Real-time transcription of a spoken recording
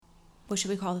What should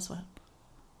we call this one?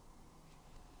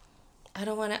 I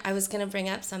don't want to. I was going to bring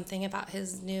up something about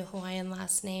his new Hawaiian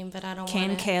last name, but I don't want to.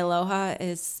 Kane K Aloha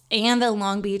and the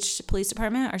Long Beach Police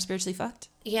Department are spiritually fucked.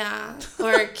 Yeah.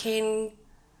 Or Kane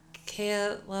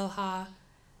K Aloha.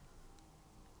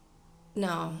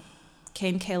 No.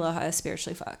 Kane K Aloha is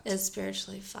spiritually fucked. Is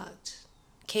spiritually fucked.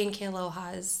 Kane K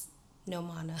Aloha is no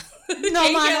mana.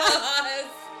 No mana.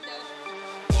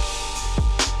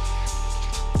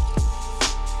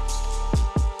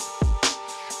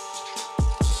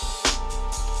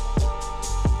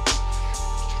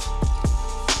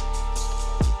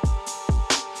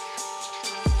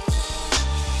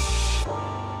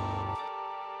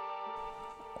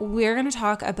 We're going to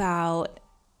talk about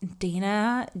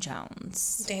Dana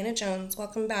Jones. Dana Jones,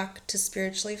 welcome back to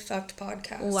Spiritually Fucked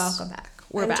Podcast. Welcome back.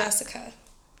 We're I'm back. Jessica.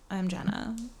 I'm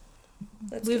Jenna.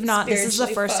 Let's We've get not. This is the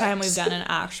first spiritually time we've fucked. done an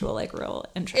actual real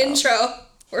intro.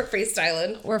 We're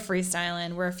freestyling. We're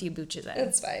freestyling. We're a few booches in.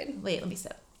 It's fine. Wait, let me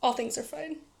sip. All things are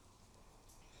fine.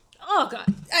 Oh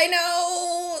God. I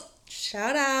know.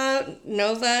 Shout out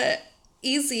Nova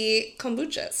Easy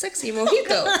Kombucha, Sexy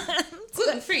Mojito.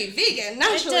 Gluten-free, vegan,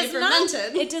 naturally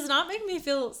fermented. It does not make me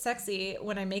feel sexy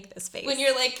when I make this face. When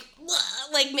you're like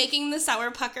making the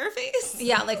sour pucker face.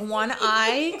 Yeah, like one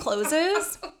eye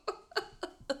closes.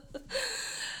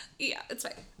 Yeah, it's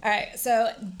fine. All right,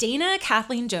 so Dana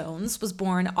Kathleen Jones was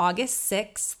born August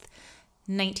 6th,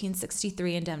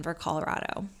 1963 in Denver,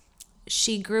 Colorado.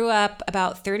 She grew up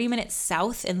about 30 minutes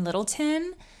south in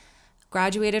Littleton,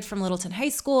 graduated from Littleton High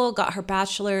School, got her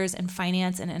bachelor's in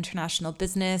finance and international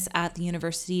business at the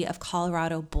University of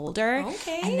Colorado Boulder.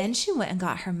 Okay. And then she went and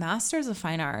got her master's of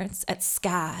fine arts at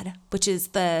SCAD, which is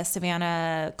the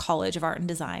Savannah College of Art and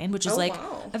Design, which is a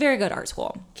very good art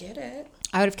school. Get it.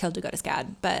 I would have killed to go to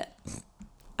SCAD, but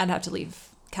I'd have to leave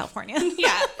California.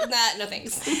 Yeah, no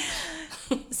thanks.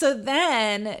 So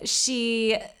then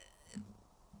she...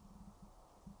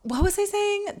 What was I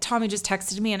saying? Tommy just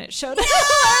texted me and it showed up.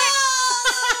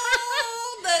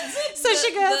 So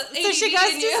she goes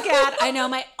to SCAD. I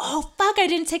know I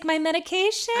didn't take my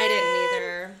medication. I didn't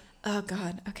either. Oh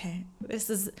God. Okay. This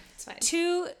is It's fine.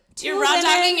 two You're raw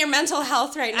dogging your mental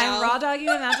health right now. I'm raw dogging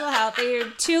my mental health. They're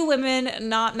two women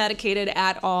not medicated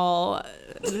at all,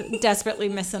 desperately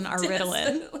missing our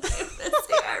Ritalin.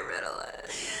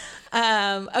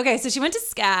 Okay, so she went to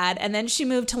SCAD and then she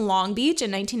moved to Long Beach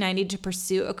in 1990 to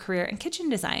pursue a career in kitchen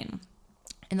design.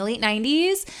 In the late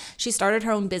 90s, she started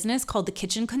her own business called The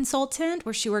Kitchen Consultant,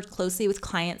 where she worked closely with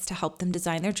clients to help them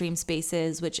design their dream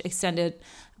spaces, which extended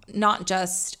not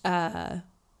just to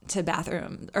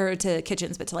bathrooms or to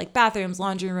kitchens, but to like bathrooms,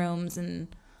 laundry rooms, and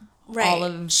all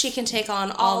of she can take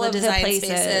on all the design places.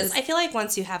 spaces. I feel like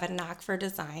once you have a knack for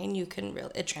design, you can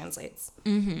it translates.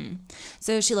 Mm-hmm.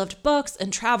 So she loved books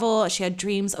and travel. She had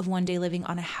dreams of one day living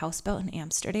on a houseboat in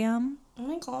Amsterdam. Oh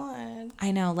my God.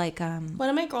 I know, like one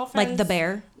of my girlfriends, like The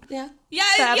Bear. Yeah. The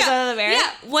episode of The Bear?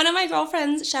 Yeah. One of my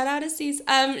girlfriends, shout out to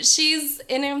Cece, she's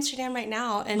in Amsterdam right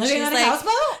now. And living she's on like, a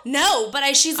houseboat? No,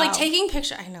 but she's like taking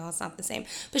pictures. I know it's not the same,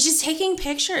 but she's taking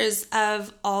pictures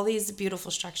of all these beautiful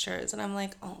structures. And I'm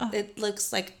like, it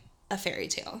looks like a fairy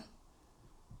tale.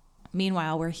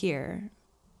 Meanwhile, we're here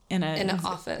in an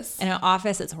office. In an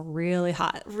office, it's really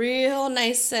hot. Real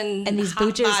nice and these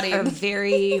booches are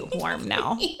very warm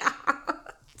now. Yeah.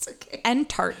 It's okay. And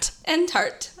tart.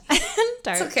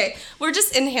 It's okay. We're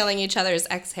just inhaling each other's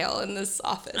exhale in this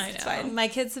office. I know. It's fine. My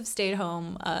kids have stayed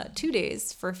home 2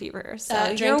 days for fever, so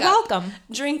you're welcome.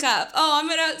 Drink up. Oh,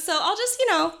 I'll just,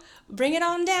 bring it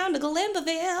on down to Glenville.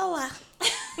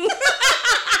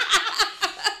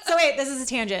 So wait, this is a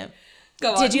tangent.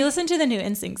 Go on. Did you listen to the new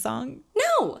NSYNC song?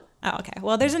 No. Oh, okay.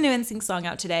 Well, there's a new NSYNC song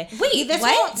out today. Wait,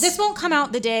 this won't come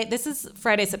out the day. This is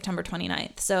Friday, September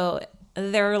 29th. So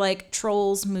their like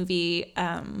Trolls movie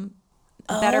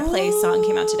Better Place song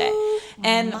came out today.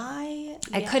 And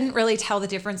I couldn't really tell the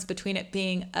difference between it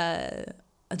being a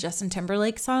Justin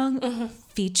Timberlake song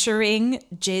featuring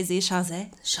Jay-Z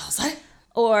Shazay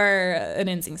or an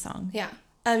NSYNC song. Yeah.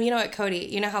 You know what, Cody?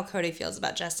 You know how Cody feels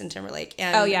about Justin Timberlake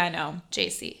and oh yeah, I know.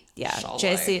 JC. Yeah,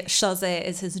 JC Shazay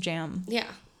is his jam. Yeah.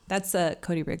 That's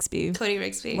Cody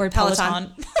Rigsby. Word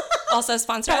Peloton. Also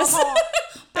sponsor us.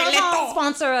 Peloton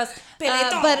sponsor us.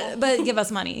 But give us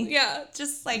money. Yeah,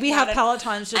 just like we have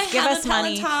Pelotons. Just give us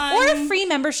money or a free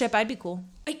membership. I'd be cool.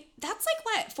 That's like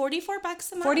what,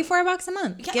 $44 a month? $44 a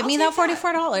month. Yeah, give me that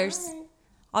 $44.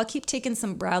 I'll keep taking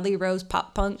some Bradley Rose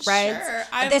pop punk rides.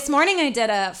 Sure. This morning I did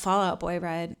a Fall Out Boy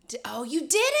ride. Oh, you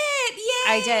did it!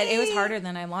 Yay! I did. It was harder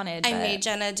than I wanted. I made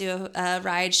Jenna do a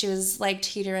ride. She was like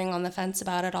teetering on the fence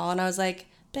about it all, and I was like,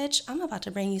 bitch, I'm about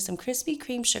to bring you some Krispy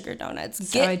Kreme sugar donuts.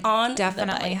 So Get on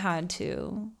definitely the bike. had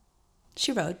to.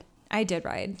 She rode. I did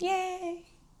ride. Yay.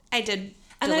 I did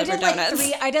And deliver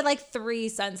donuts. I did like 3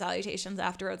 sun salutations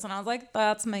afterwards, and I was like,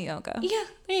 that's my yoga. Yeah,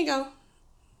 there you go.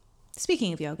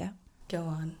 Speaking of yoga. Go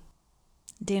on.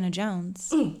 Dana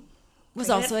Jones was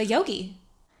also a yogi.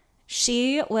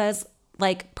 She was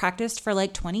like practiced for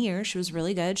like 20 years. She was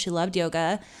really good. She loved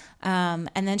yoga. And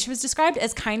then she was described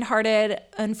as kind-hearted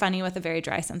and funny with a very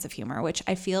dry sense of humor, which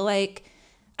I feel like,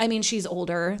 I mean, she's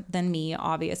older than me,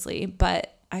 obviously,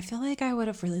 but I feel like I would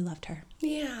have really loved her.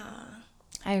 Yeah.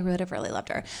 I would have really loved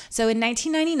her. So in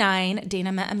 1999,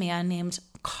 Dana met a man named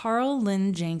Carl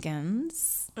Lynn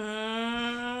Jenkins,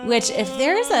 which if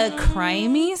there's a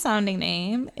crimey sounding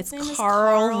name, it's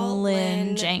Carl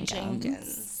Lynn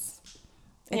Jenkins.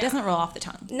 It doesn't roll off the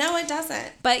tongue. No, it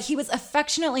doesn't. But he was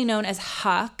affectionately known as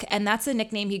Huck, and that's a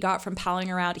nickname he got from palling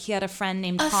around. He had a friend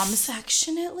named Tom.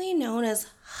 Affectionately known as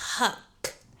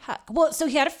Huck. Huck. Well, so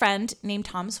he had a friend named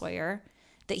Tom Sawyer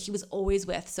that he was always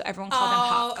with, so everyone called him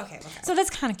Huck. Okay. So that's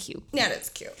kind of cute. Yeah, that's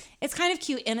cute. It's kind of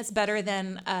cute, and it's better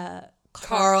than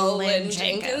Carl Lynn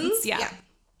Jenkins. Yeah.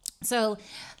 So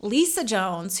Lisa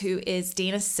Jones, who is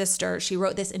Dana's sister, she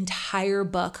wrote this entire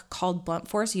book called Blunt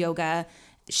Force Yoga.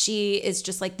 She is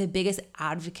just like the biggest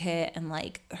advocate, and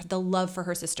like the love for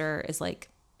her sister is like,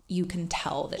 you can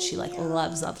tell that she like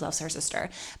loves her sister.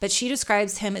 But she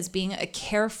describes him as being a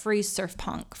carefree surf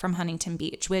punk from Huntington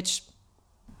Beach, which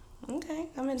okay,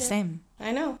 I'm into same.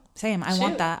 I know. Same. I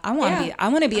want that. I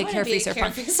want to be a carefree surf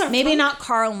punk. Maybe not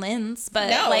Carl Lynn's, but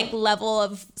like level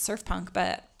of surf punk,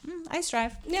 but I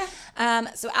strive. Yeah.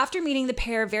 So after meeting, the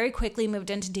pair very quickly moved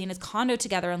into Dana's condo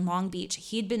together in Long Beach.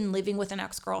 He'd been living with an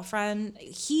ex-girlfriend.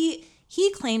 He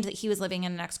claimed that he was living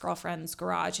in an ex-girlfriend's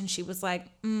garage, and she was like,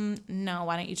 no,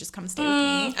 why don't you just come stay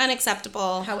with me?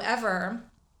 Unacceptable. However,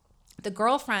 the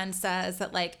girlfriend says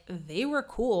that like they were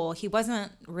cool. He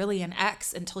wasn't really an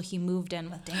ex until he moved in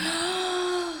with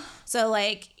Dana. So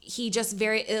like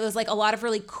it was like a lot of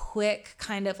really quick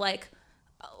kind of like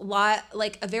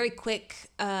a very quick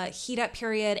heat up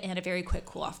period and a very quick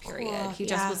cool off period. He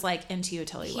just was like into you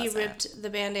till he wasn't. He ripped the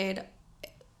Band-Aid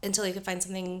until he could find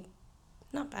something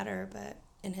not better, but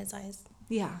in his eyes.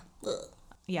 Yeah. Ugh.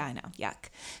 Yeah, I know. Yuck.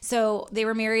 So they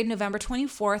were married November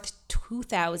 24th,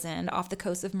 2000 off the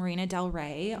coast of Marina del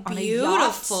Rey on a yacht.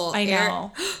 Beautiful. I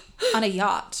know. On a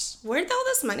yacht. Where'd all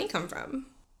this money come from?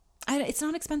 It's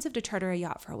not expensive to charter a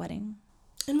yacht for a wedding.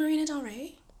 In Marina del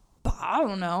Rey? But I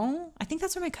don't know. I think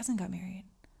that's where my cousin got married.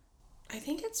 I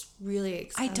think it's really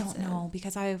expensive. I don't know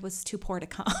because I was too poor to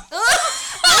come.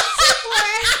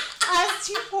 I was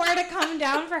too poor to come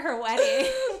down for her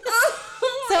wedding.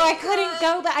 So I couldn't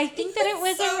go, but I think that it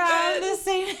was so around the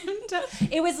same time.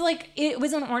 It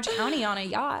was in Orange County on a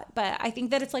yacht, but I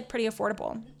think that it's like pretty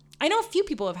affordable. I know a few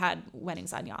people have had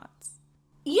weddings on yachts.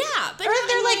 Yeah, but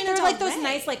they're like those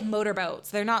nice like motorboats.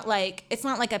 They're not like, it's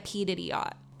not like a P. Diddy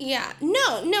yacht. Yeah,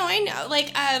 no, I know.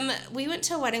 Like, we went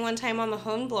to a wedding one time on the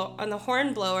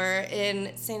horn blower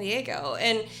in San Diego,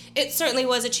 and it certainly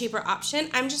was a cheaper option.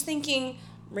 I'm just thinking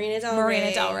Marina del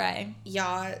Rey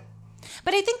yacht.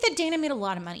 But I think that Dana made a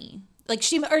lot of money. Like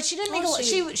she didn't make a lot.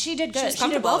 She did good. She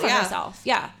did well for herself.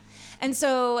 Yeah, and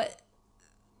so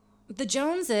the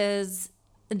Joneses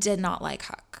did not like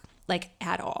Huck like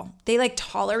at all. They like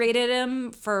tolerated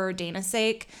him for Dana's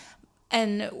sake,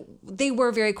 and they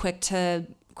were very quick to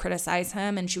criticize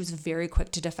him, and she was very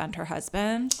quick to defend her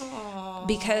husband. Aww.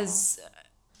 Because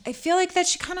I feel like that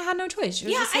she kind of had no choice. She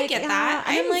was just like, I get that.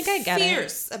 I get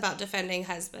fierce about defending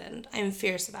husband. I'm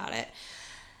fierce about it.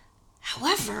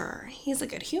 However, he's a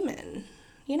good human,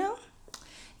 you know?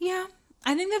 Yeah.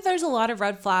 I think that there's a lot of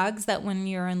red flags that when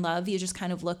you're in love, you just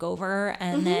kind of look over,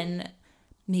 and then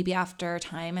maybe after a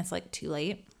time, it's like too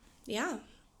late. Yeah.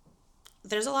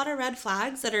 There's a lot of red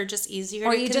flags that are just easier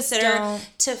to consider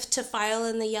to file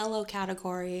in the yellow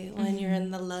category when you're in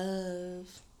the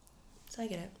love. So I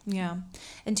get it. Yeah.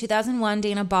 In 2001,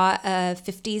 Dana bought a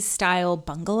 50s style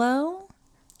bungalow.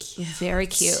 Cute. Very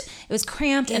cute. It was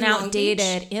cramped and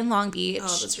outdated in Long Beach.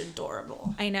 Oh, that's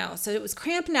adorable. I know. So it was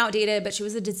cramped and outdated, but she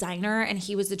was a designer and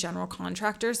he was the general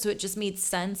contractor. So it just made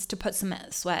sense to put some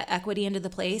sweat equity into the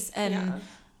place. And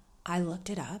I looked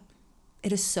it up.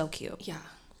 It is so cute. Yeah.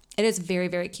 It is very,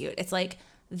 very cute. It's like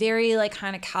very like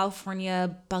kind of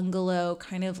California bungalow,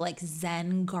 kind of like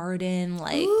Zen garden,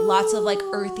 like lots of like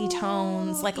earthy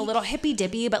tones, like a little hippy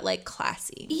dippy, but like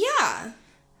classy. Yeah.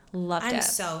 Loved it. I'm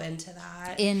so into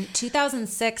that. In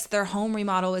 2006, their home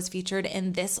remodel was featured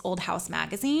in This Old House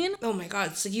magazine. Oh my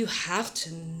God. So you have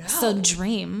to know. So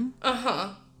dream. Uh-huh.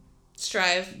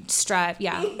 Strive,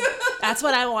 yeah. That's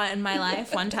what I want in my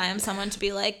life. One time, someone to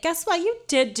be like, guess what? You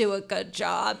did do a good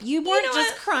job. You weren't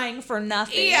just crying for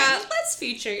nothing. Yeah, let's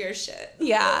feature your shit.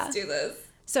 Yeah. Let's do this.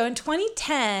 So in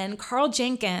 2010, Carl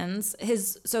Jenkins,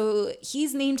 he's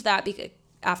named that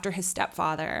after his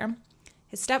stepfather.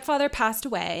 His stepfather passed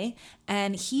away,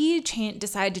 and he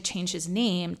decided to change his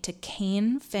name to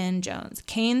Cain Finn Jones.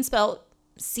 Cain spelled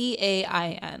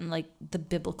Cain, like the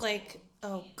biblical. Like,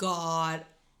 oh God,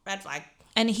 red flag.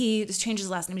 And he just changed his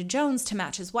last name to Jones to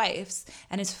match his wife's.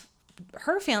 And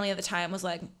her family at the time was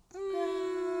like,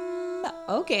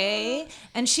 okay.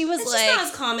 And she was it's like... It's just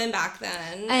not as common back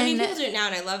then. I mean, people do it now,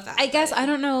 and I love that. I guess I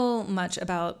don't know much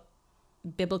about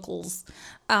biblicals.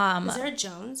 Is there a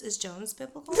Jones? Is Jones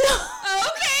biblical? Oh,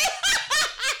 okay.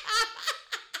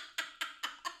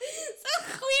 So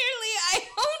clearly I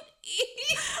don't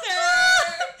either.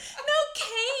 No,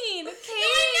 Cain. No, I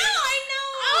know.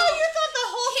 Oh, you thought the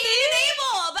whole Cain thing? and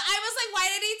Abel. But I was like, why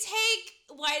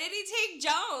did he take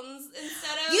Jones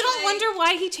instead of... You don't wonder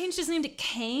why he changed his name to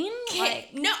Cain?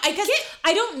 No,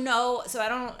 I don't know. So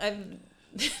I've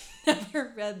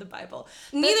never read the Bible.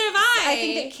 Neither have I. I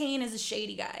think that Cain is a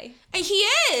shady guy. He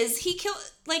is. He killed...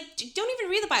 Like, don't even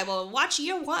read the Bible. Watch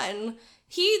year 1.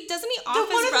 He... Doesn't he off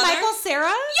his one brother? with Michael Cera?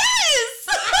 Yes!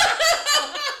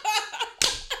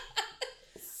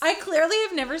 I clearly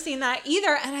have never seen that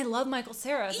either, and I love Michael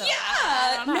Cera. So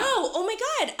yeah. No. Oh my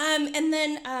God. And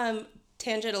then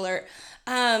tangent alert.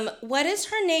 What is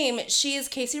her name? She is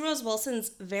Casey Rose Wilson's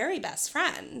very best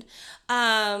friend.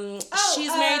 She's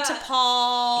married to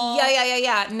Paul.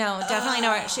 Yeah. No, definitely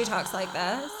know her. She talks like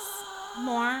this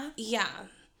more. Yeah.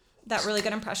 That really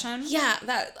good impression. Yeah,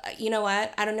 that, you know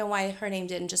what? I don't know why her name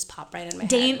didn't just pop right in my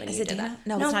head when is you it did Dana? that.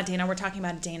 No, it's not Dana. We're talking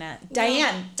about Dana.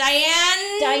 Diane. June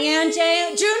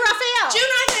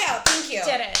Raphael. Thank you.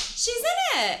 Did it. She's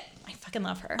in it. I fucking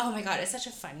love her. Oh my God, it's such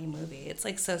a funny movie. It's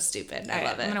like so stupid. I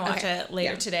love it. I'm going to watch it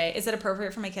later today. Is it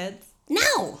appropriate for my kids?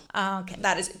 No. Oh, okay.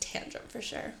 That is a tangent for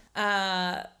sure.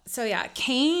 So yeah,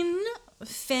 Cain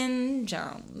Finn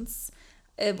Jones.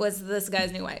 It was this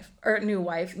guy's new name.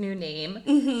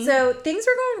 Mm-hmm. So things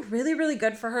were going really, really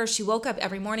good for her. She woke up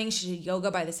every morning. She did yoga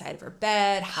by the side of her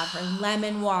bed, had her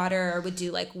lemon water, would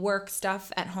do like work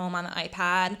stuff at home on the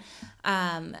iPad.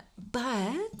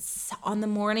 But on the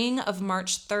morning of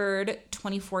March 3rd,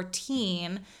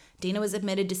 2014, Dana was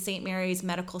admitted to St. Mary's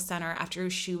Medical Center after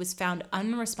she was found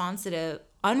unresponsive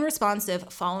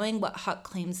following what Huck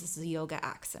claims is a yoga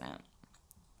accident.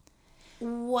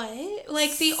 What?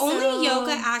 Like, the only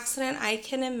yoga accident I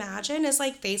can imagine is,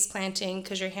 like, face planting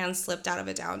because your hand slipped out of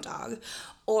a down dog.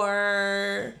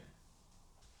 Or,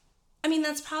 I mean,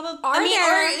 that's probably... or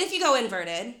if you go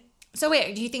inverted. So,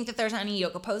 wait, do you think that there's any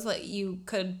yoga pose that you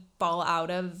could fall out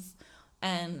of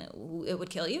and it would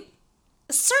kill you?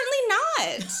 Certainly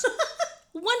not. 100%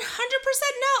 no.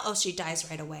 Oh, she dies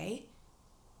right away?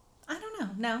 I don't know.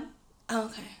 No. Oh,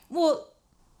 okay. Well...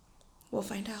 We'll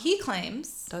find out. He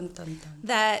claims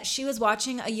that she was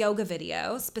watching a yoga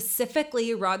video,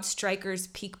 specifically Rod Stryker's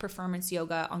Peak Performance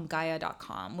Yoga on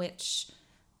Gaia.com, which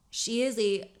she is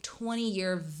a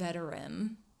 20-year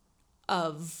veteran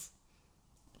of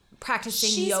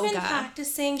practicing yoga. She's been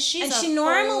practicing. She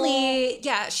normally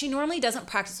doesn't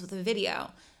practice with a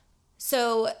video.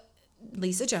 So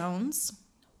Lisa Jones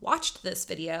watched this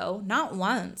video. Not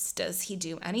once does he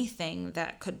do anything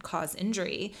that could cause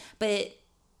injury, but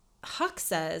Huck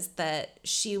says that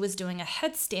she was doing a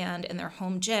headstand in their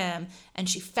home gym and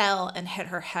she fell and hit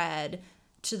her head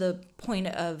to the point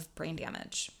of brain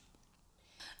damage.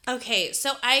 Okay,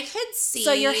 so I could see...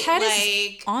 So your head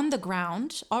is on the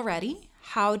ground already.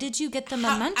 How did you get the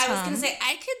momentum? I was going to say,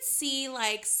 I could see,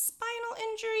 like, spinal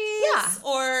injuries. Yeah.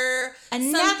 Or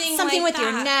something with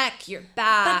your neck, your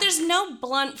back. But there's no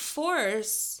blunt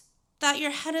force that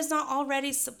your head is not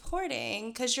already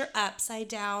supporting because you're upside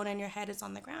down and your head is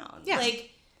on the ground. Yeah. Like,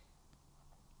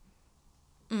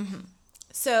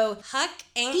 So Huck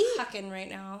ain't hucking right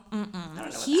now. I don't know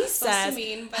what he that's says, supposed to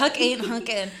mean. But... Huck ain't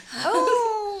hucking.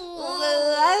 Oh,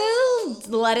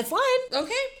 let it slide.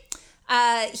 Okay.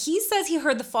 He says he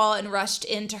heard the fall and rushed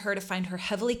into her to find her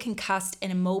heavily concussed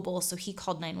and immobile, so he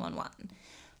called 911.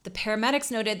 The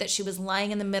paramedics noted that she was lying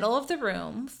in the middle of the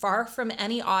room, far from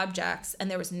any objects,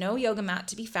 and there was no yoga mat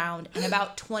to be found, and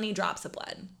about 20 drops of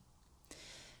blood.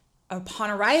 Upon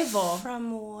arrival...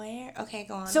 From where? Okay,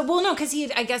 go on. So, well, no, because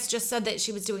he, I guess, just said that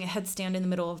she was doing a headstand in the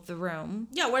middle of the room.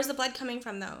 Yeah, where's the blood coming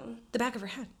from, though? The back of her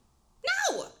head.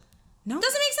 No! No?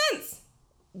 Doesn't make sense.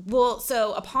 Well,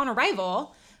 so upon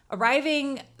arrival,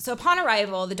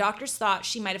 the doctors thought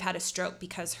she might have had a stroke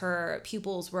because her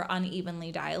pupils were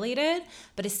unevenly dilated,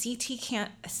 but a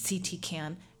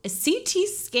A CT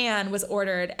scan was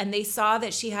ordered, and they saw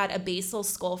that she had a basal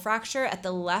skull fracture at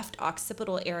the left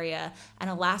occipital area and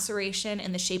a laceration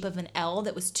in the shape of an L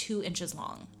that was 2 inches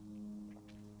long.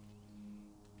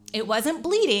 It wasn't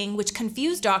bleeding, which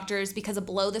confused doctors because a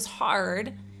blow this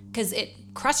hard, because it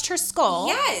crushed her skull,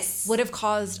 yes, would have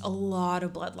caused a lot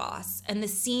of blood loss. And the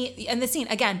scene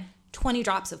again, 20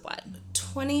 drops of blood.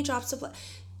 20 drops of blood.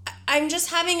 I'm just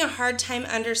having a hard time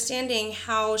understanding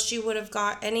how she would have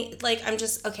got any, like, I'm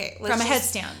just, okay. From a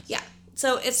headstand. Yeah.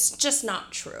 So it's just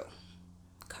not true.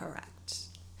 Correct.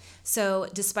 So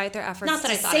despite their efforts not that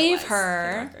to I thought save it was,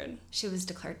 her, she was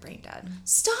declared brain dead.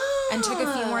 Stop! And took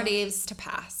a few more days to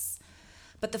pass.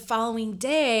 But the following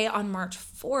day, on March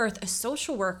 4th, a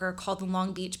social worker called the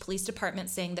Long Beach Police Department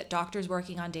saying that doctors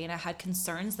working on Dana had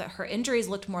concerns that her injuries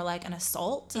looked more like an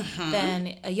assault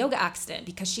than a yoga accident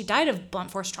because she died of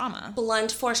blunt force trauma.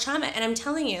 Blunt force trauma. And I'm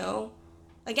telling you,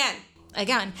 again,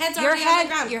 head's already on the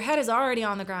ground. Your head is already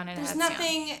on the ground in there's a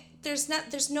nothing. There's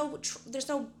no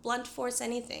blunt force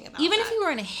anything about even that. if you were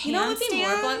in a handstand. You know what would be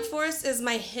more blunt force is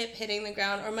my hip hitting the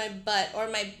ground or my butt or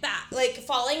my back, like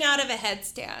falling out of a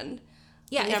headstand.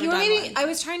 Yeah, if you were maybe, I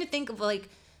was trying to think of like,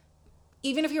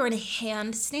 even if you were in a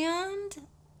handstand,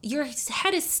 your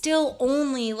head is still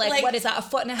only like what is that, a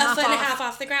foot and a half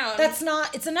off the ground. That's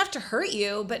not, it's enough to hurt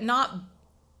you, but not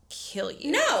kill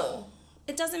you. No,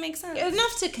 it doesn't make sense.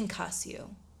 Enough to concuss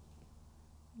you.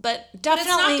 But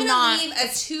definitely not going to leave a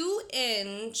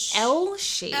 2-inch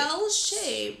L-shaped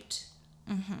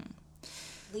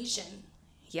lesion.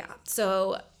 Yeah.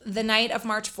 So the night of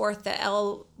March 4th,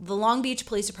 the Long Beach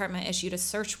Police Department issued a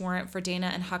search warrant for Dana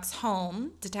and Huck's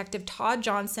home. Detective Todd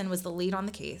Johnson was the lead on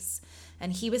the case.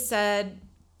 And he was said...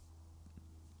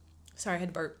 Sorry, I had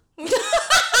to burp.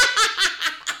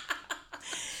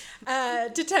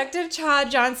 Detective Todd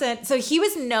Johnson. So he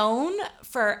was known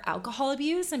for alcohol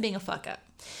abuse and being a fuck-up.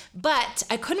 But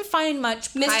I couldn't find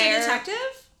much prior... Mr.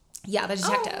 Detective? Yeah, the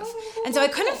detective. And so I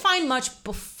couldn't find much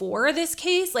before this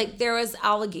case. Like, there was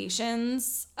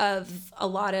allegations of a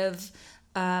lot of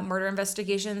murder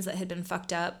investigations that had been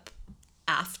fucked up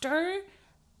after,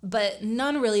 but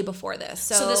none really before this.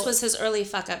 So this was his early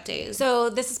fuck-up days. So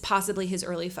this is possibly his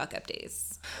early fuck-up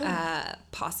days.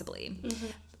 Possibly. Mm-hmm.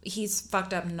 He's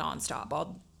fucked up nonstop.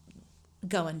 I'll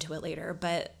go into it later,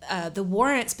 but the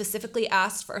warrant specifically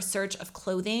asked for a search of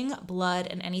clothing, blood,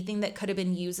 and anything that could have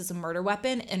been used as a murder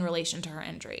weapon in relation to her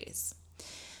injuries.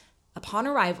 Upon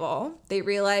arrival, they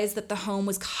realized that the home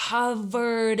was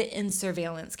covered in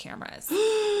surveillance cameras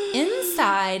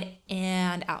inside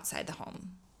and outside the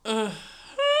home.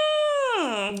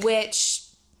 Which,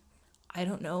 I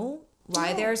don't know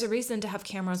why there's a reason to have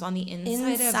cameras on the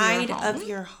inside of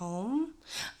your home.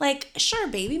 Like, sure,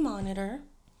 baby monitor.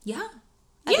 Yeah.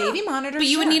 A baby monitor. But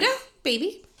you would need a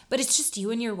baby. But it's just you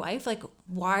and your wife. Like,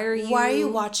 why are you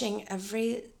watching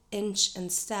every inch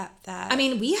and step that...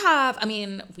 we have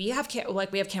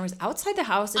cameras outside the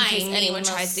house in case anyone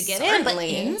tries to get in. But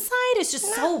inside, it's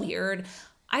just so weird.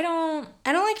 I don't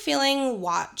like feeling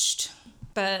watched.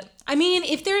 But,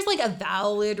 if there's, like, a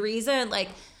valid reason, like...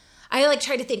 I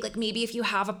try to think maybe if you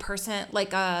have a person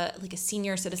like a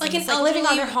senior citizen like living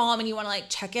on their home and you want to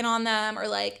check in on them, or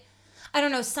I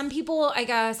don't know, some people I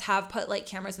guess have put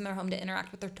cameras in their home to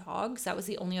interact with their dogs. That was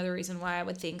the only other reason why I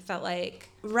would think that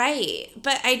right.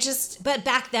 But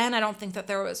back then I don't think that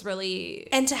there was really,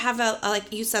 and to have a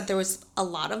like you said, there was a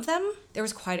lot of them. There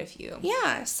was quite a few.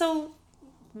 Yeah, so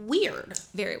weird.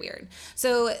 Very weird.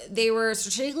 So they were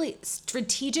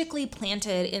strategically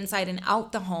planted inside and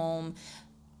out the home.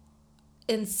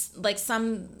 In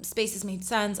some spaces made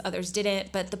sense, others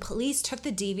didn't, but the police took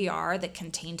the DVR that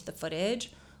contained the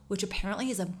footage, which apparently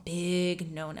is a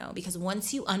big no-no because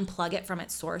once you unplug it from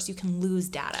its source, you can lose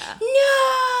data.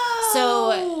 No!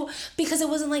 So because it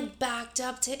wasn't backed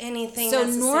up to anything. So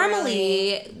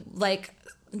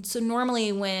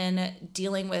normally when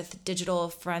dealing with digital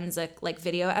forensic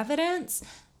video evidence,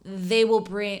 they will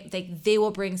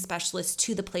bring specialists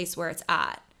to the place where it's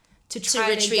at. To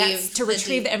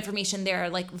retrieve the information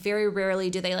there. Very rarely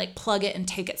do they plug it and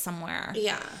take it somewhere.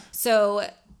 Yeah. So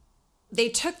they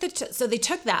took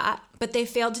that, but they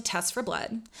failed to test for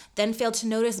blood, then failed to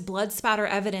notice blood spatter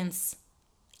evidence,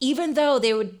 even though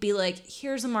they would be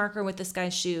here's a marker with this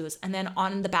guy's shoes, and then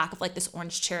on the back of this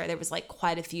orange chair there was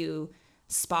quite a few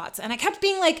spots, and I kept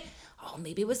being oh,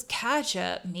 maybe it was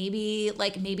ketchup. Maybe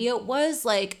it was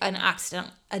an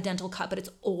accidental cut, but it's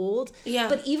old. Yeah.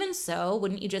 But even so,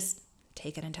 wouldn't you just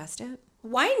take it and test it?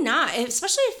 Why not?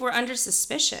 Especially if we're under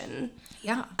suspicion.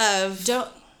 Yeah.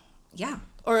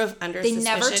 Or of under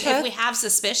suspicion. If we have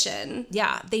suspicion.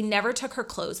 Yeah. They never took her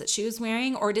clothes that she was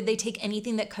wearing, or did they take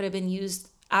anything that could have been used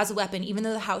as a weapon, even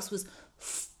though the house was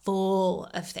full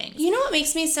of things. You know what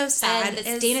makes me so sad and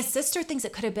is Dana's sister thinks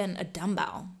it could have been a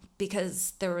dumbbell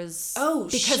because there was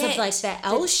of like the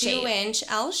L shape, 2-inch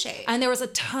L shape, and there was a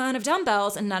ton of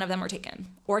dumbbells, and none of them were taken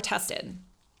or tested.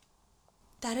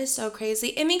 That is so crazy.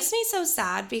 It makes me so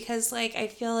sad because, like, I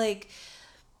feel like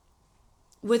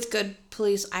with good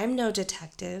police, I'm no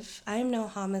detective. I'm no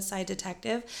homicide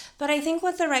detective. But I think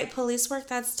with the right police work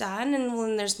that's done, and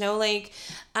when there's no, like,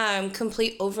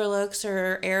 complete overlooks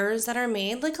or errors that are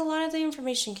made, like, a lot of the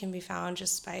information can be found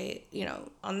just by,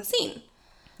 on the scene.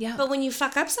 Yeah. But when you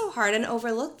fuck up so hard and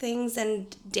overlook things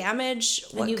and damage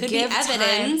what could be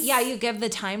evidence. You give the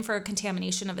time for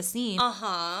contamination of a scene.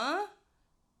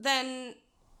 Then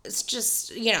it's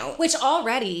just, Which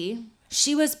already...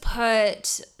 She was taken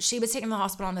to the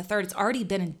hospital on the 3rd. It's already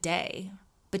been a day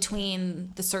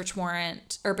between the search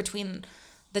warrant, or between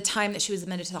the time that she was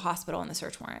admitted to the hospital and the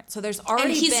search warrant. So there's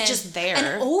already been just there.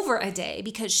 And over a day,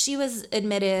 because she was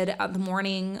admitted the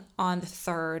morning on the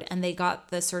 3rd, and they got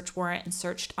the search warrant and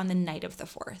searched on the night of the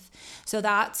 4th. So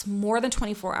that's more than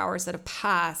 24 hours that have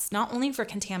passed, not only for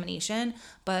contamination,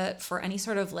 but for any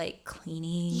sort of, like,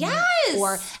 cleaning.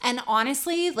 Yes! And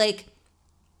honestly, like...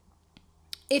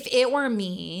 If it were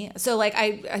me, so, like,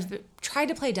 I've tried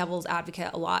to play devil's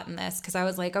advocate a lot in this, because I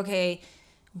was like, okay,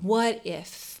 what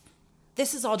if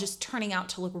this is all just turning out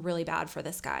to look really bad for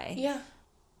this guy? Yeah.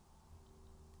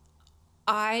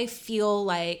 I feel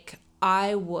like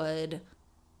I would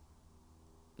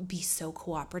be so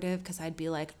cooperative, because I'd be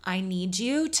like, I need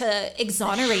you to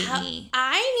exonerate me.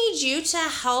 I need you to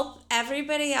help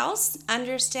everybody else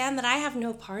understand that I have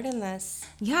no part in this.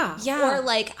 Yeah. Yeah. Or,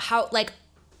 like,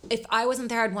 if I wasn't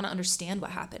there, I'd want to understand what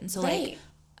happened. So, like,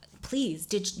 please,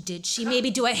 did she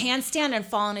maybe do a handstand and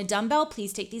fall on a dumbbell?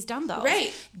 Please take these dumbbells.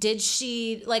 Right. Did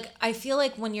she, like, I feel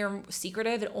like when you're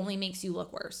secretive, it only makes you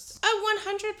look worse.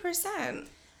 100%.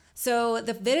 So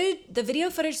the video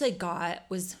footage they got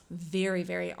was very,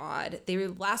 very odd. Their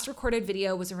last recorded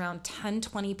video was around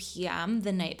 10:20 p.m.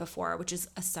 the night before, which is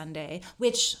a Sunday,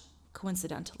 which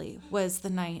coincidentally was the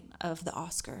night of the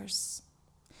Oscars.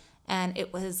 And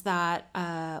it was that,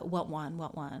 what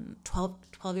won? 12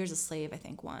 Years a Slave, I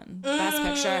think, won. Best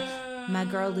Picture. My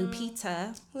girl,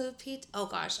 Lupita. Oh,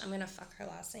 gosh. I'm going to fuck her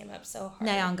last name up so hard.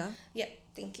 Nyong'o. Yeah,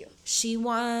 thank you. She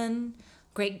won.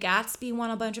 Great Gatsby won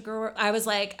a bunch of girl. I was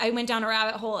like, I went down a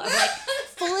rabbit hole of, like,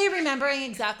 fully remembering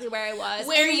exactly where I was.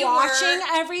 Where and you watching were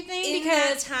everything. in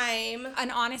because that time.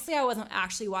 And honestly, I wasn't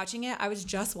actually watching it. I was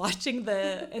just watching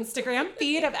the Instagram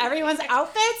feed of everyone's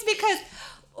outfits because...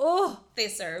 Oh, they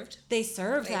served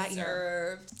that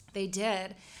year. They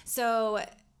did. So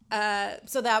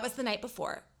that was the night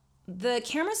before. The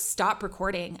cameras stopped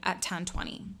recording at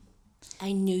 10:20.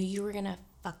 I knew you were gonna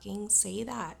fucking say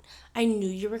that. I knew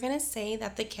you were gonna say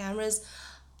that the cameras,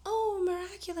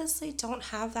 miraculously don't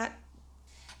have that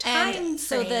time frame.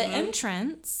 So the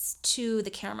entrance to the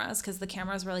cameras, because the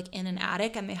cameras were, like, in an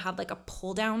attic, and they had, like, a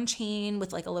pull down chain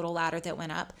with, like, a little ladder that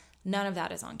went up. None of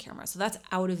that is on camera. So that's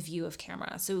out of view of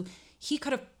camera. So he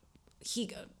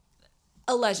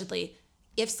allegedly,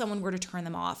 if someone were to turn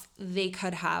them off, they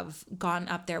could have gone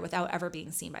up there without ever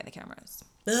being seen by the cameras.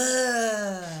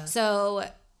 Ugh.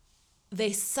 So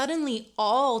they suddenly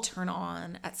all turn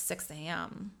on at 6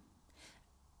 a.m.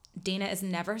 Dana is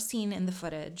never seen in the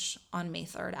footage on May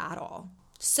 3rd at all.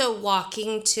 So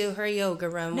walking to her yoga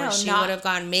room where she would have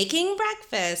gone, making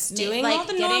breakfast, doing all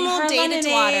the normal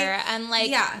day-to-day water, and,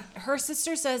 like, her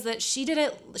sister says that she did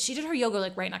her yoga,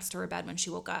 like, right next to her bed when she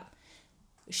woke up.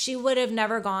 She would have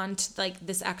never gone to, like,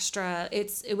 this extra.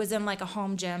 It was in, like, a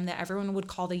home gym that everyone would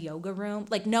call the yoga room.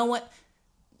 Like, no one.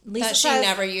 Lisa says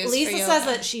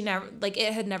that she never, like,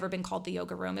 it had never been called the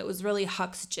yoga room. It was really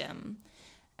Huck's gym.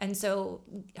 And so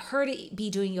her to be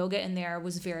doing yoga in there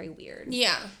was very weird.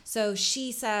 Yeah. So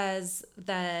she says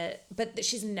that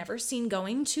she's never seen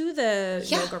going to the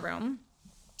yoga room,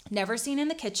 never seen in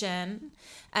the kitchen.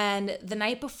 And the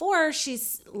night before,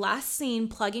 she's last seen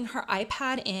plugging her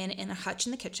iPad in a hutch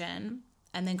in the kitchen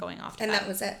and then going off to bed. And that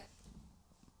was it.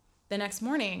 The next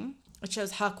morning, it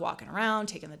shows Huck walking around,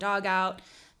 taking the dog out.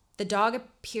 The dog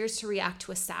appears to react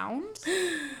to a sound.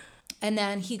 And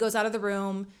then he goes out of the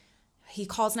room. He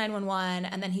calls 911,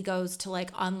 and then he goes to,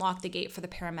 like, unlock the gate for the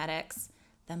paramedics,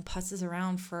 then pusses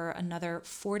around for another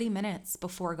 40 minutes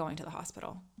before going to the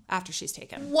hospital after she's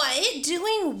taken. What?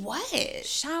 Doing what?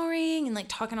 Showering and, like,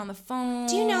 talking on the phone.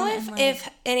 Do you know if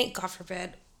any, God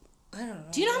forbid, I don't know.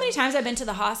 Do you know how many times I've been to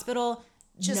the hospital?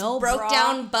 Just broke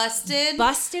down, busted.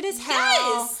 Busted as hell.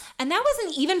 Yes. And that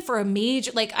wasn't even for a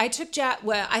major, like, I took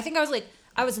I think I was, like,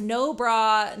 I was no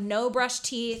bra, no brushed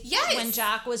teeth. Yes. When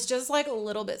Jack was just like a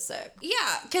little bit sick.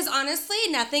 Yeah, because honestly,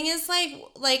 nothing is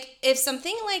like if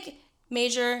something like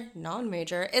major,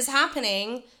 non-major is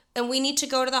happening and we need to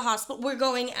go to the hospital, we're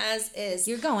going as is.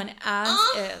 You're going as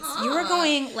is. You were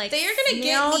going like they are gonna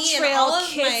get me in all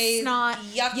of my snot.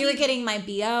 yucky. You're getting my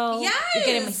BO. Yes. You're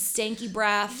getting my stanky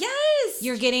breath. Yes.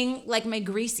 You're getting like my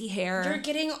greasy hair. You're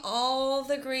getting all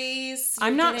the grease.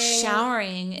 I'm not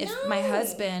showering if my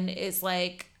husband is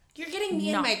like. You're getting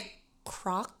me in my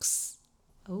Crocs.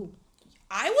 Oh.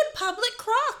 I would public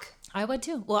croc. I would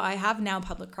too. Well, I have now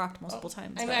public crocked multiple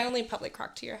times. I only public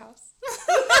croc to your house.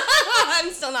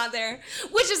 I'm still not there,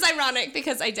 which is ironic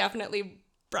because I definitely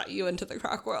brought you into the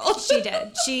croc world. She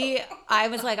did. I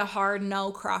was like a hard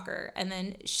no crocker. And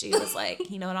then she was like,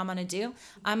 you know what I'm going to do?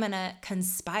 I'm going to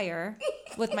conspire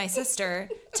with my sister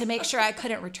to make sure I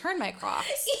couldn't return my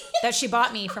Crocs that she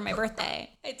bought me for my birthday.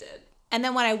 I did. And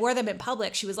then when I wore them in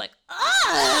public, she was like,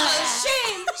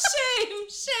 shame.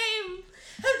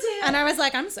 How dare. And I was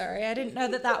like, I'm sorry. I didn't know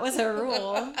that was a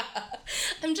rule.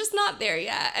 I'm just not there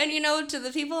yet. And to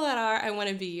the people that are, I want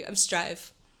to be, I'm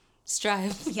strive.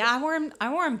 Yeah, I wore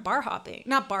them bar hopping.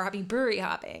 Not bar hopping, brewery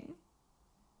hopping.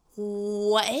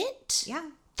 What? Yeah.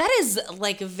 That is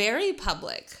like very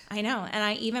public. I know. And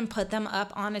I even put them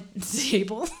up on a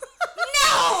table.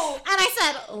 No! And I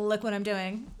said, look what I'm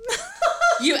doing.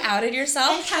 You outed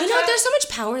yourself? Kendra, there's so much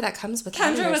power that comes with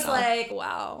outing Kendra was yourself. like,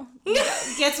 wow.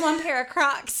 Gets one pair of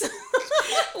Crocs.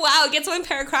 Wow, gets one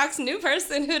pair of Crocs, new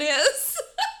person, who it is.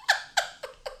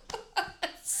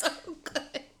 So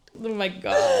good. Oh my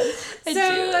God. I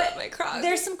do love my Crocs.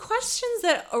 There's some questions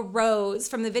that arose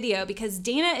from the video because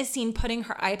Dana is seen putting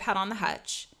her iPad on the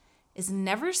hutch, is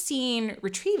never seen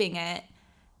retrieving it.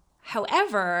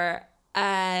 However,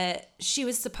 she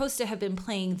was supposed to have been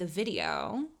playing the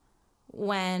video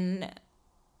when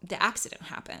the accident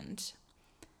happened.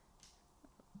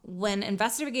 When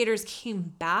investigators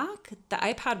came back, the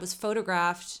iPad was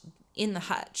photographed in the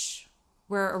hutch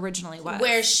where it originally was.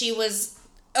 Where she was...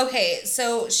 Okay,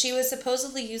 so she was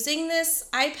supposedly using this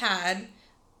iPad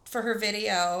for her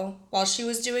video while she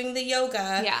was doing the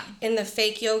yoga in the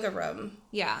fake yoga room.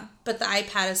 Yeah. But the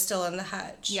iPad is still in the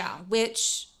hutch. Yeah,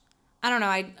 which... I don't know.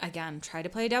 I, again, tried to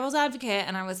play devil's advocate,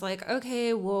 and I was like,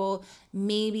 okay, well,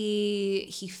 maybe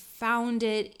he found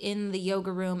it in the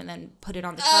yoga room and then put it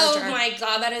on the charger. Oh my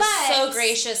God, that is so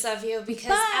gracious of you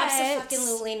because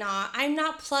absolutely not. I'm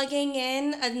not plugging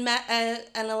in an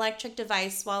electric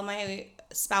device while my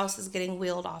spouse is getting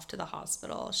wheeled off to the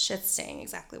hospital. Shit's staying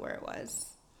exactly where it was.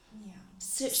 Yeah.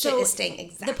 Shit is staying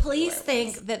exactly the police where it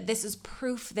think was. that this is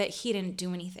proof that he didn't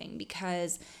do anything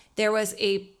because there was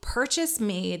a purchase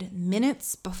made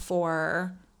minutes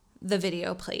before the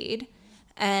video played,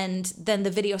 and then the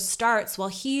video starts while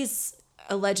he's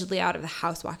allegedly out of the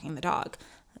house walking the dog.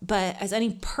 But as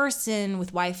any person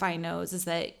with Wi-Fi knows, is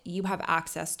that you have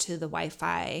access to the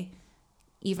Wi-Fi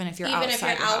even if you're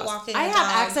outside your house. Walking I the have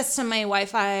dog. access to my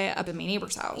Wi-Fi up at my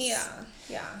neighbor's house.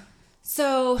 Yeah.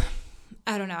 So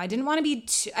I don't know. I didn't want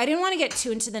to get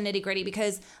too into the nitty-gritty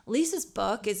because Lisa's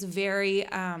book is very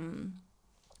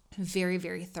very,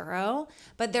 very thorough,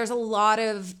 but there's a lot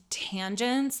of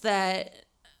tangents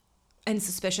and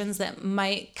suspicions that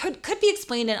could be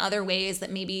explained in other ways that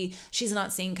maybe she's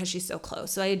not seeing because she's so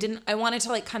close. So I wanted to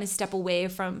like kind of step away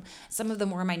from some of the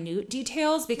more minute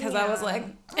details because I was like,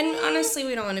 and honestly,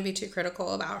 we don't want to be too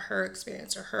critical about her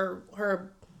experience or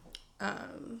her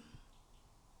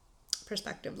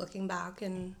perspective looking back.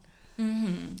 And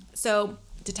So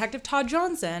Detective Todd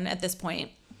Johnson at this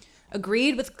point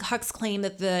agreed with Huck's claim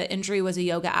that the injury was a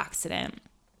yoga accident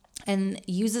and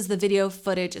uses the video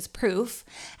footage as proof.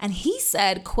 And he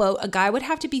said, quote, a guy would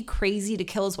have to be crazy to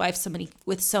kill his wife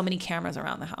with so many cameras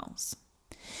around the house.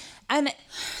 And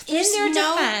in their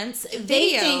defense,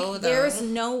 they think there's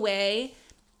no way.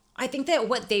 I think that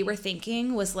what they were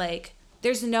thinking was like,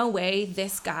 there's no way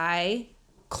this guy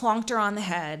clonked her on the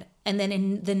head and then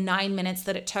in the 9 minutes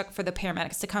that it took for the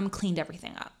paramedics to come, cleaned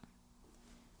everything up.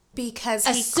 Because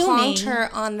he clonked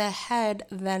her on the head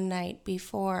the night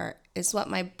before is what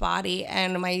my body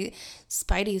and my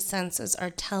spidey senses are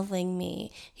telling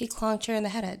me. He clonked her in the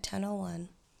head at 10:01.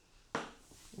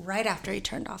 Right after he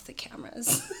turned off the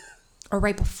cameras. Or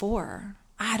right before.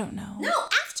 I don't know. No,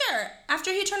 after.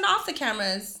 After he turned off the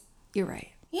cameras. You're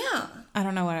right. Yeah. I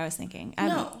don't know what I was thinking.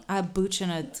 No. A booch and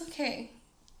a It's okay.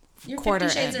 You're quarter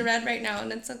 50 Shades in. of Red right now,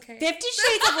 and it's okay. 50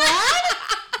 Shades of Red?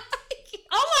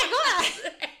 Oh my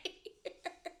God.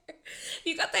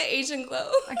 You got that Asian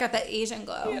glow. I got that Asian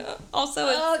glow. Yeah. Also,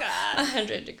 it's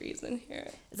 100 degrees in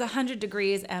here. It's 100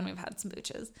 degrees and we've had some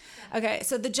booches. Okay,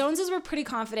 so the Joneses were pretty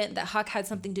confident that Huck had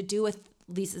something to do with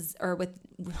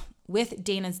with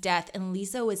Dana's death, and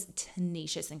Lisa was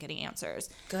tenacious in getting answers.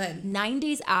 Good. 9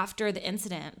 days after the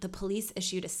incident, the police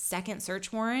issued a second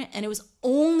search warrant, and it was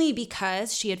only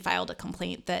because she had filed a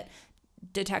complaint that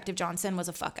Detective Johnson was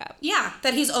a fuck up. Yeah,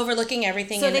 that he's overlooking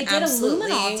everything. So they did a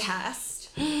luminol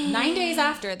test. 9 days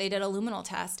after, they did a luminol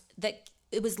test that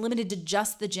it was limited to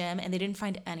just the gym, and they didn't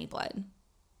find any blood,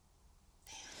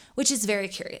 which is very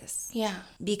curious. Yeah,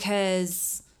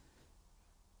 because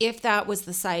if that was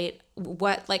the site,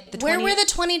 what like the 20, where were the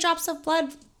 20 drops of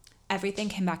blood? Everything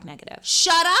came back negative.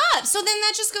 Shut up! So then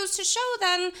that just goes to show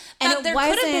then that there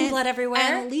could have been blood everywhere.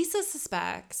 And Lisa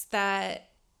suspects that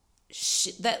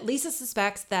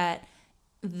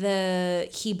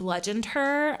he bludgeoned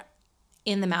her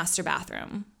in the master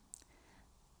bathroom,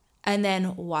 and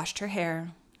then washed her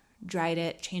hair, dried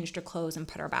it, changed her clothes, and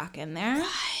put her back in there.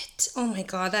 What? Oh my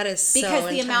God, that is so because the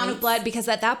intense. amount of blood. Because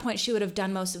at that point she would have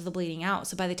done most of the bleeding out.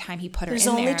 So by the time he put her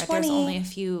in there, there's only a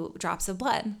few drops of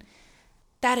blood.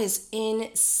 That is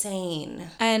insane.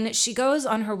 And she goes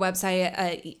on her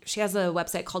website. She has a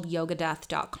website called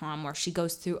yogadeath.com where she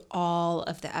goes through all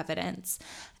of the evidence,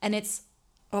 and it's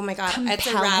oh my God, compelling. It's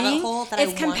a rabbit hole that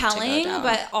it's I want compelling, to go down.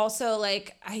 but also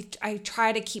like I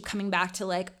try to keep coming back to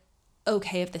like,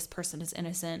 okay, if this person is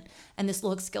innocent and this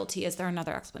looks guilty, is there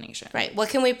another explanation? Right. What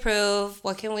can we prove?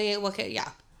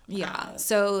 Yeah.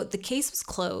 So the case was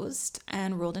closed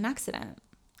and ruled an accident.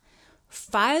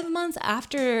 5 months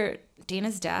after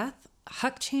Dana's death,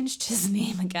 Huck changed his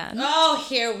name again. Oh,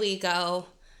 here we go.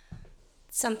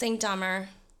 Something dumber.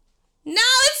 No,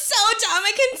 it's so dumb.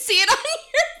 I can see it on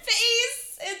your face.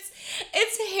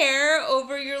 It's hair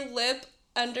over your lip,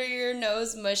 under your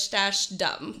nose, mustache,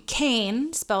 dumb.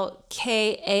 Kane, spelled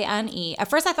Kane. At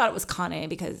first I thought it was Kane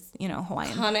because,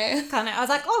 Hawaiian. Kane. I was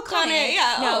like, oh, Kane.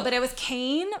 Yeah. No, but it was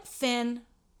Kane, Finn,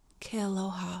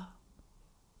 Kealoha.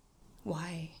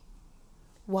 Why?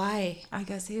 I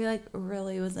guess he like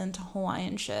really was into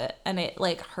Hawaiian shit, and it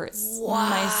like hurts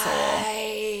my soul.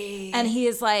 And he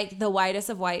is like the whitest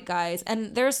of white guys,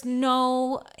 and there's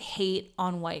no hate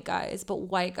on white guys, but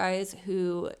white guys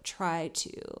who try to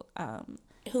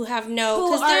who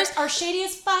are shady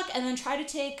as fuck, and then try to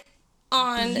take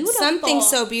on something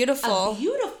so beautiful,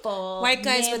 white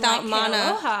guys without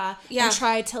mana, Kealoha, and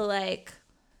try to like.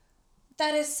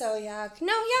 That is so yuck.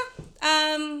 No,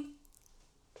 yeah.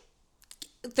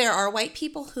 There are white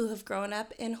people who have grown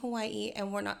up in Hawaii,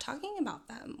 and we're not talking about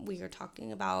them. We are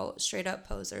talking about straight up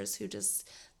posers who just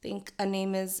think a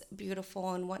name is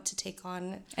beautiful and want to take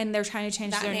on. And they're trying to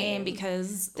change their name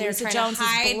because Lisa trying Jones to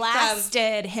hide has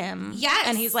blasted him. Yes.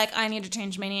 And he's like, I need to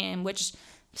change my name, which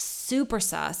super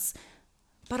sus.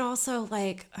 But also,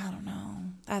 like, I don't know.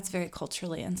 That's very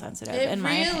culturally insensitive. It in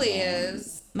my really opinion.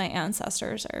 is. My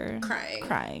ancestors are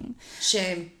crying.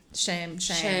 Shame.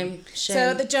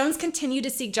 So the Jones continued to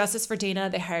seek justice for Dana.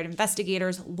 They hired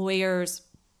investigators, lawyers.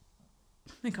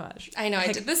 Oh my gosh. I know,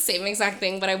 I did the same exact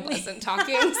thing, but I wasn't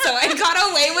talking, so I got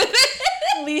away with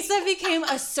it. Lisa became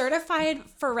a certified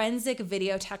forensic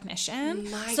video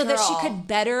technician that she could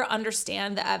better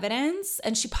understand the evidence.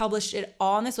 And she published it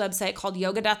all on this website called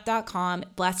yogadeath.com,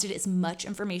 blasted as much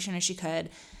information as she could.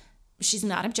 She's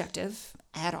not objective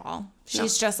at all.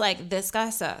 She's just like, this guy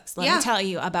sucks. Let me tell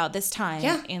you about this time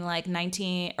in like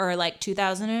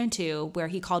 2002 where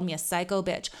he called me a psycho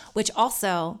bitch, which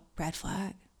also red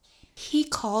flag. He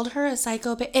called her a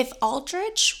psycho bitch. If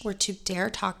Aldrich were to dare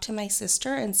talk to my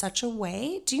sister in such a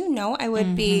way, do you know I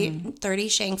would be 30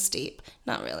 shanks deep?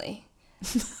 Not really.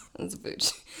 That's a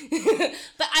booch.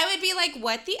 But I would be like,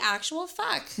 what the actual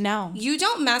fuck? No. You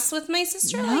don't mess with my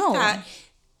sister like that.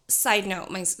 Side note,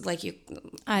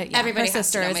 everybody her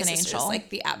sister has to know is my an sister's angel, like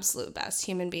the absolute best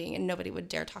human being, and nobody would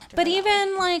dare talk to her. But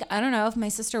even like, I don't know, if my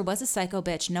sister was a psycho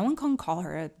bitch, no one can call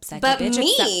her a psycho bitch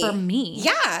except for me.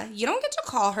 Yeah, you don't get to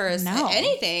call her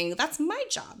anything. That's my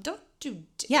job. Don't do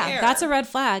dare. Yeah, that's a red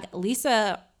flag.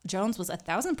 Lisa Jones was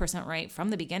 1,000% right from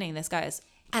the beginning. This guy is,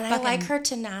 and I like her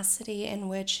tenacity in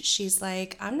which she's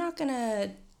like, I'm not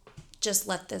gonna just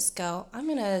let this go. I'm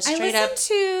going to straight up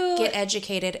get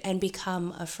educated and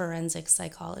become a forensic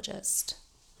psychologist.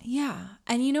 Yeah.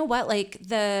 And you know what? Like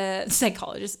the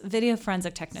psychologist, video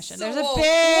forensic technician, there's a big difference.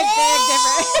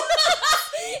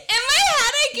 In my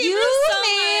head, I gave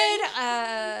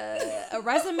her a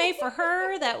resume for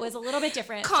her that was a little bit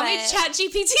different. Call me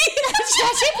ChatGPT.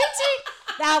 ChatGPT.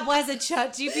 That was a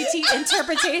ChatGPT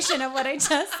interpretation of what I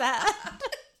just said.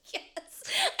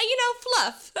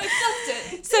 Fluff. I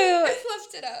fluffed it. So I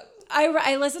fluffed it up.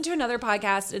 I listened to another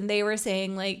podcast and they were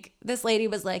saying like this lady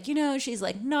was like, she's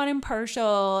like not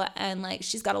impartial and like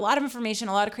she's got a lot of information,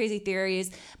 a lot of crazy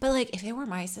theories. But like if it were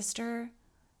my sister,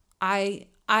 I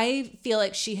I feel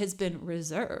like she has been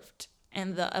reserved.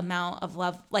 And the amount of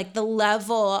love, like the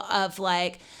level of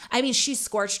like, I mean, she's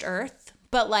scorched earth,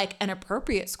 but like an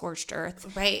appropriate scorched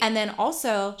earth. Right. And then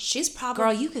also, she's probably...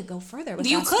 Girl, you could go further with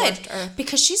that scorched earth.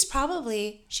 Because she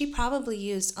probably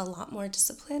used a lot more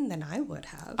discipline than I would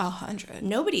have. 100.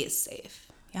 Nobody is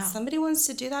safe. Yeah. Somebody wants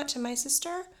to do that to my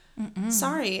sister?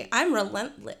 Sorry, I'm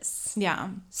relentless.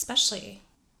 Yeah. Especially.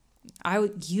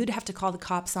 You'd have to call the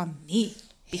cops on me.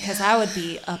 Because I would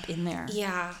be up in there.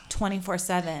 Yeah.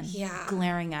 24/7. Yeah.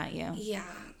 Glaring at you. Yeah.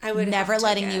 I would never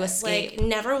letting you escape. Like,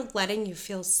 never letting you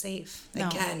feel safe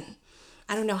again.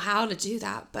 I don't know how to do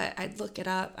that, but I'd look it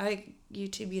up. I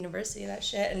YouTube University that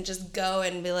shit and just go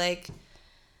and be like,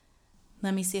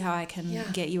 let me see how I can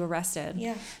get you arrested.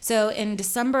 Yeah. So in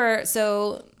December,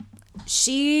 the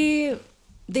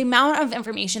amount of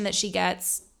information that she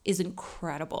gets is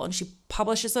incredible, and she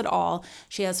publishes it all.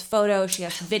 She has photos, she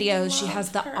has videos, she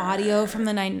has the audio from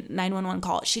the 911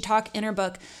 call. In her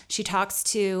book, she talks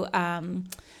to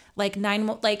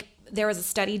there was a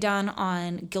study done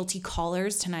on guilty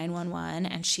callers to 911,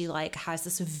 and she like has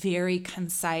this very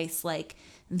concise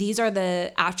these are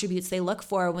the attributes they look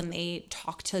for when they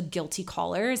talk to guilty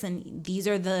callers, and these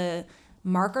are the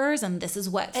markers, and this is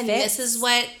what fits.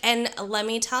 And let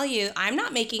me tell you, I'm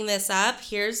not making this up.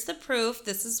 Here's the proof.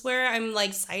 This is where I'm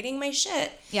like citing my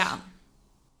shit. Yeah.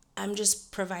 I'm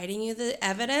just providing you the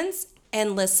evidence,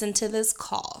 and listen to this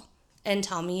call and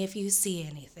tell me if you see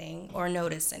anything or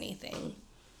notice anything.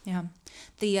 Yeah.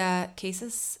 The case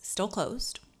is still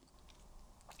closed,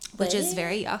 which is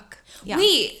very yuck. Yeah.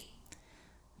 Wait.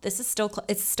 This is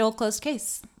it's still a closed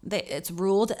case. It's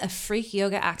ruled a freak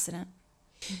yoga accident.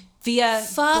 Via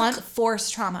blunt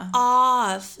force trauma.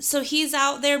 Off. So he's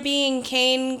out there being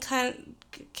Kane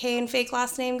fake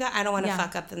last name guy. I don't want to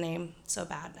fuck up the name so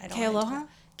bad. I don't. K-Aloha?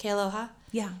 K-Aloha?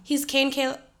 Yeah. He's Kane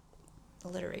K.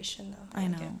 Alliteration though. I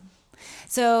know. Okay.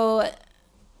 So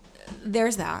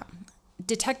there's that.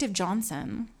 Detective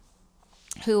Johnson,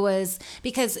 who was,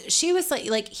 because she was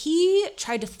like he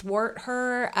tried to thwart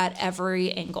her at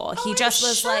every angle. He just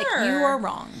was like, you are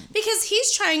wrong. Because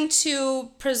he's trying to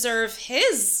preserve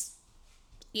his,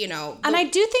 And I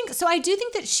do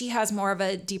think that she has more of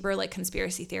a deeper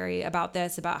conspiracy theory about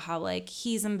this, about how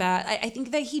he's in bad. I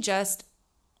think that he just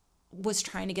was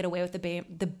trying to get away with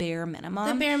the bare minimum.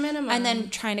 The bare minimum. And then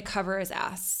trying to cover his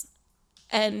ass.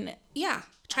 And yeah.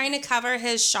 Trying to cover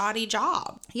his shoddy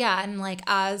job. Yeah, and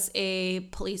as a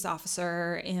police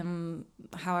officer in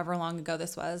however long ago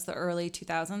this was, the early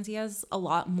 2000s, he has a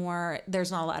lot more, there's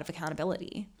not a lot of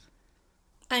accountability.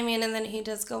 I mean, and then he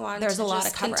does go on there's to a lot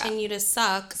just of cover-up. Continue to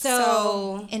suck.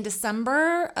 So in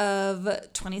December of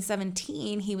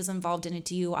 2017, he was involved in a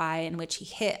DUI in which he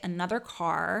hit another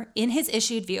car in his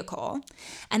issued vehicle.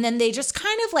 And then they just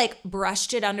kind of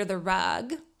brushed it under the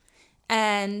rug.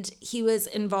 And he was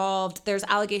involved, there's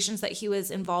allegations that he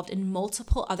was involved in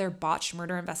multiple other botched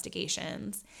murder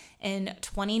investigations in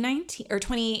 2019 or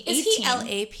 2018. Is he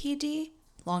LAPD?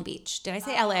 Long Beach. Did I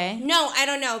say LA? No, I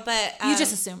don't know, but... you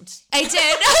just assumed. I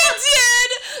did.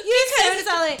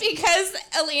 Because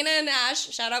Alina and Ash,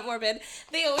 shout out Morbid,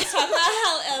 they always talk about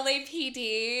how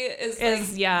LAPD is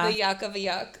the yuck of a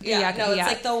yuck. Yeah,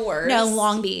 it's the worst. No,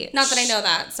 Long Beach. Not that I know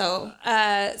that, so...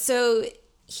 So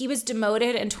he was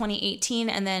demoted in 2018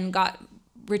 and then got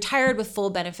retired with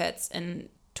full benefits in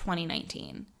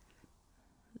 2019.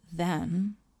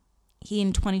 Then...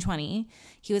 in 2020,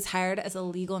 he was hired as a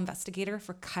legal investigator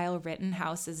for Kyle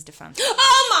Rittenhouse's defense.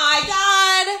 Oh my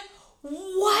God!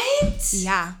 What?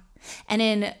 Yeah. And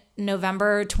in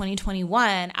November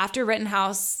 2021, after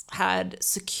Rittenhouse had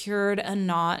secured a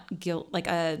not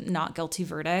guilty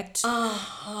verdict,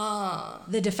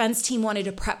 the defense team wanted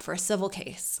to prep for a civil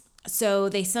case. So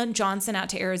they sent Johnson out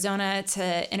to Arizona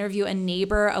to interview a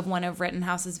neighbor of one of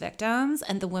Rittenhouse's victims,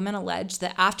 and the woman alleged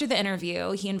that after the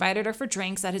interview, he invited her for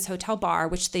drinks at his hotel bar,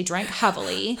 which they drank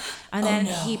heavily, and then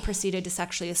he proceeded to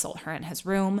sexually assault her in his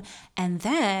room. And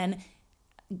then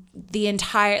the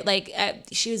entire,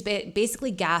 she was basically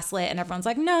gaslit, and everyone's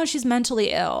like, no, she's mentally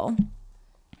ill.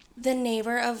 The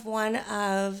neighbor of one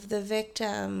of the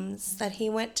victims that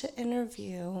he went to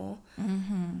interview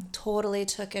totally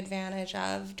took advantage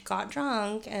of, got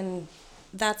drunk, and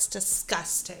that's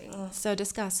disgusting. So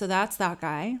that's that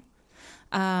guy.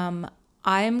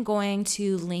 I'm going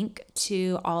to link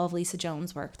to all of Lisa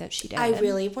Jones' work that she did. I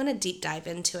really want to deep dive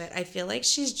into it. I feel like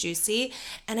she's juicy,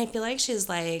 and I feel like she's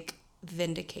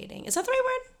vindicating. Is that the right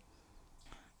word?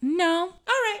 No. All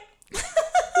right.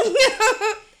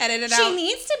 Edit it She out.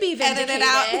 needs to be vindicated.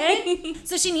 Edit it out.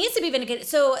 So she needs to be vindicated.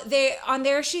 So on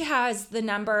there she has the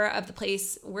number of the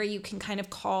place where you can kind of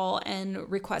call and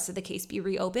request that the case be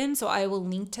reopened. So I will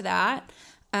link to that.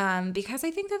 Because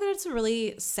I think that it's a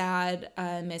really sad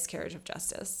miscarriage of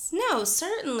justice. No,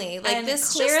 certainly. Like, and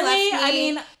this clearly,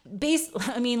 just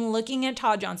left me... looking at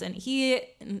Todd Johnson, he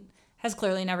has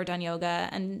clearly never done yoga,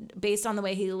 and based on the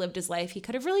way he lived his life, he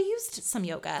could have really used some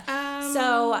yoga.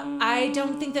 So I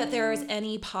don't think that there is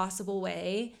any possible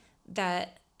way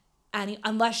that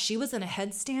unless she was in a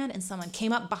headstand and someone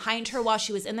came up behind her while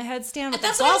she was in the headstand with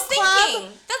a golf club.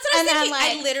 That's what I was thinking.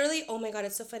 Like, I literally, oh my God,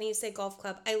 it's so funny you say golf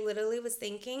club. I literally was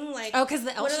thinking, like, oh, because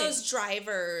the L what shape. are those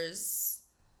drivers?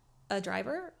 A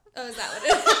driver? Oh, is that what it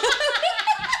is?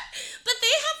 But they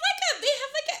have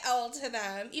an L to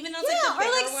them, even though it's like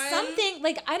the bigger one. Something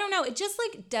like, I don't know. It just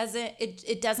like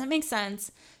it doesn't make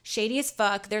sense. Shady as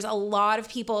fuck. There's a lot of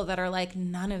people that are like,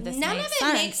 none of it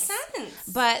makes sense.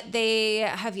 But they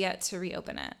have yet to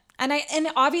reopen it. And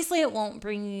obviously it won't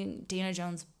bring Dana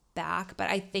Jones back, but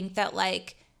I think that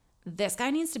like this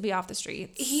guy needs to be off the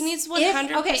streets. He needs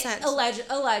 100%. Okay,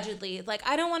 allegedly. Like,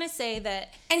 I don't want to say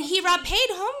that. And he paid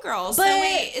homegirls. So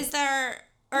wait, is there...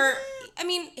 Or, I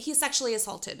mean, he sexually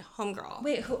assaulted homegirl.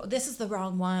 Wait, this is the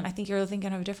wrong one. I think you're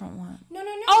thinking of a different one. No.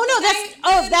 Oh, that's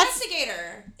the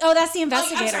investigator. Oh, that's the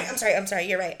investigator. Oh, I'm sorry.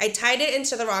 You're right. I tied it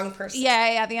into the wrong person.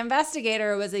 Yeah. The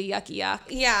investigator was a yucky yuck.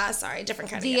 Yeah, sorry.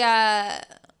 Different kind of yuck.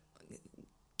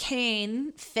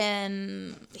 Kane,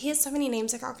 Finn. He has so many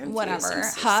names I got confused. Whatever. I'm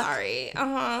so sorry.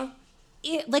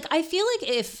 Like, I feel like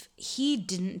if he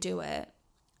didn't do it,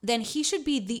 then he should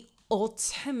be the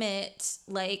ultimate,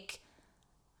 like,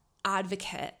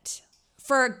 advocate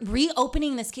for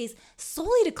reopening this case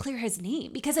solely to clear his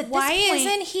name, because at this point,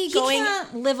 isn't he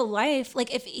can't live a life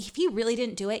like if he really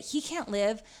didn't do it, he can't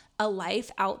live a life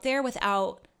out there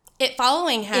without it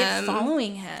following him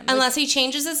like, unless he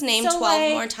changes his name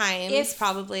 12 more times.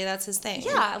 Probably that's his thing.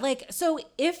 Yeah, like, so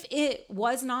if it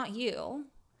was not you,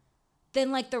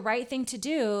 then like the right thing to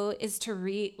do is to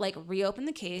reopen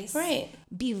the case, right?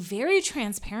 Be very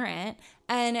transparent,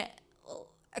 and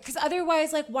because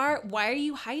otherwise, like, why are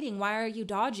you hiding? Why are you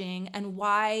dodging? And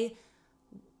why?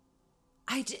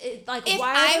 If why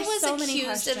I was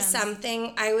accused of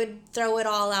something, I would throw it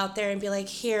all out there and be like,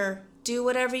 here, do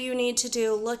whatever you need to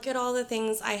do. Look at all the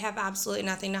things. I have absolutely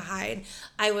nothing to hide.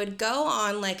 I would go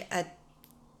on like I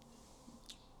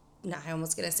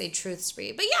almost gonna say truth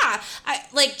spree, but yeah, I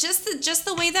like just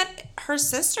the way that her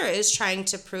sister is trying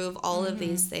to prove all of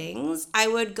these things. I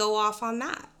would go off on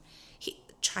that.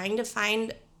 Trying to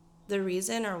find the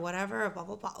reason or whatever, or blah,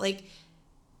 blah, blah. Like,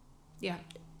 yeah,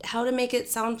 how to make it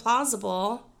sound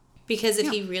plausible, because if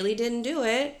he really didn't do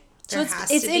it, there has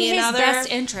to be in his another... best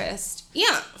interest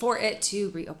for it to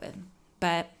reopen.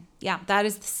 But, yeah, that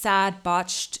is the sad,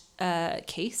 botched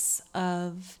case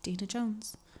of Dana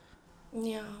Jones.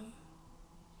 Yeah.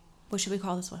 What should we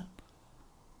call this one?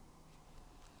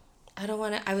 I don't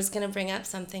want to... I was going to bring up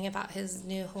something about his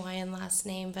new Hawaiian last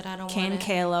name, but I don't want to... Kane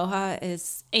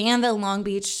Kealoha and the Long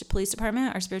Beach Police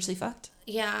Department are spiritually fucked?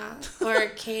 Yeah. Or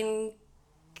Kane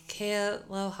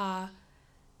Kealoha...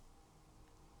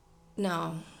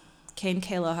 No. Kane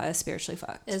Kealoha is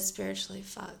spiritually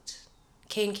fucked.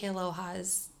 Kane Kealoha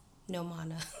is no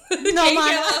mana. No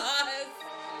mana.